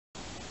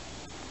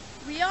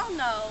We all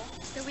know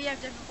that we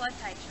have different blood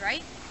types,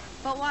 right?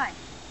 But why?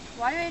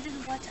 Why do we have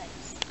different blood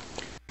types?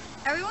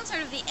 Everyone's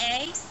heard of the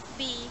A,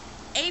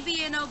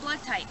 B, and O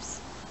blood types.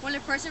 When a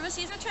person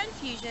receives a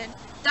transfusion,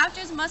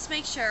 doctors must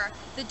make sure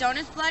the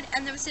donor's blood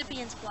and the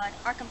recipient's blood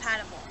are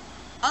compatible.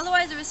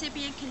 Otherwise, the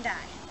recipient can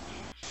die.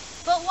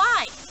 But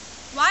why?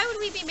 Why would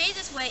we be made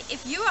this way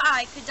if you or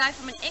I could die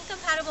from an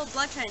incompatible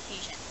blood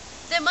transfusion?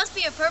 There must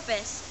be a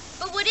purpose.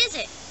 But what is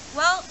it?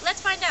 Well,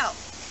 let's find out.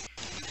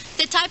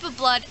 The type of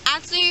blood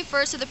actually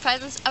refers to the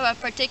presence of a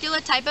particular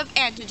type of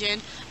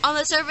antigen on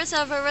the surface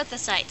of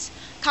erythrocytes,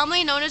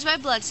 commonly known as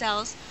red blood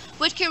cells,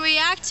 which can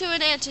react to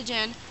an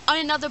antigen on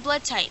another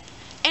blood type.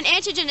 An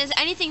antigen is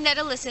anything that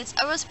elicits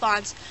a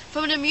response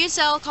from an immune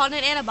cell called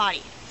an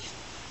antibody.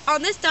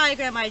 On this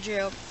diagram I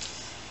drew,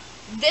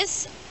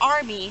 this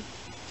army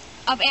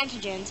of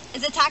antigens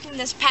is attacking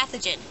this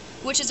pathogen,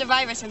 which is a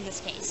virus in this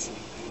case.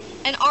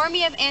 An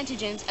army of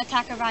antigens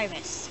attack a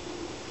virus.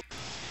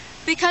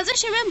 Because the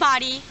human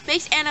body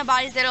makes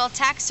antibodies that will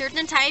attack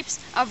certain types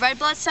of red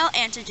blood cell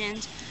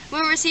antigens,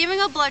 when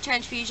receiving a blood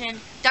transfusion,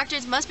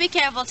 doctors must be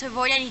careful to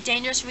avoid any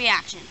dangerous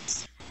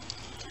reactions.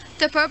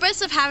 The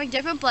purpose of having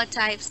different blood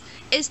types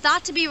is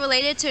thought to be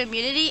related to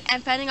immunity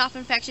and fending off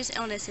infectious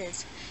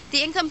illnesses.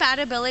 The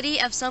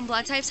incompatibility of some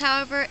blood types,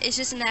 however, is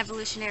just an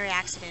evolutionary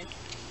accident.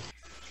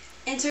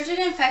 In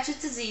certain infectious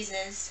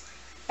diseases,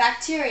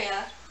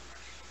 bacteria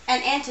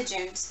and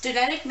antigens'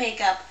 genetic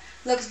makeup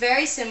looks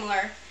very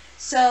similar,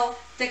 so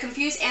the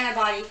confused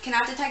antibody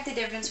cannot detect the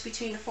difference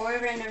between the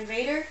foreign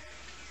invader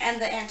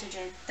and the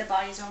antigen, the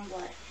body's own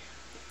blood.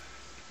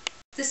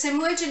 The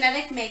similar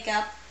genetic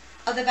makeup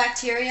of the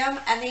bacterium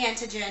and the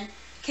antigen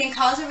can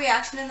cause a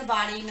reaction in the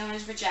body known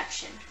as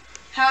rejection.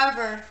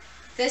 However,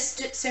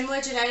 this similar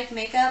genetic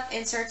makeup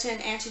in certain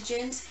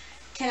antigens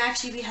can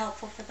actually be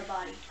helpful for the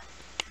body.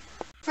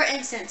 For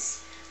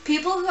instance,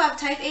 people who have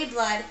type A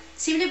blood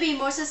seem to be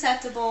more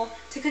susceptible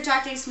to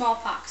contracting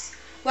smallpox,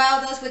 while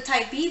those with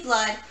type B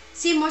blood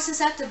seem more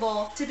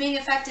susceptible to being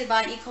affected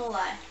by E.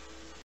 coli.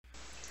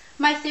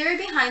 My theory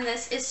behind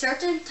this is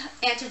certain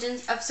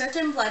antigens of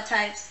certain blood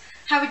types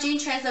have a gene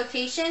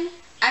translocation,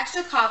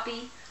 extra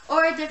copy,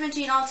 or a different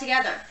gene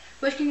altogether,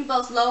 which can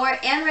both lower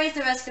and raise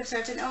the risk of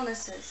certain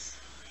illnesses.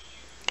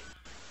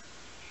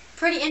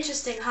 Pretty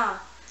interesting, huh?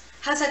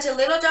 How such a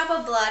little drop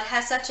of blood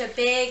has such a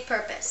big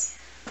purpose.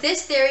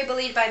 This theory,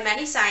 believed by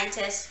many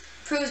scientists,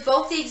 proves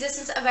both the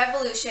existence of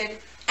evolution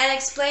and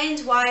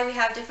explains why we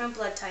have different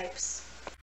blood types.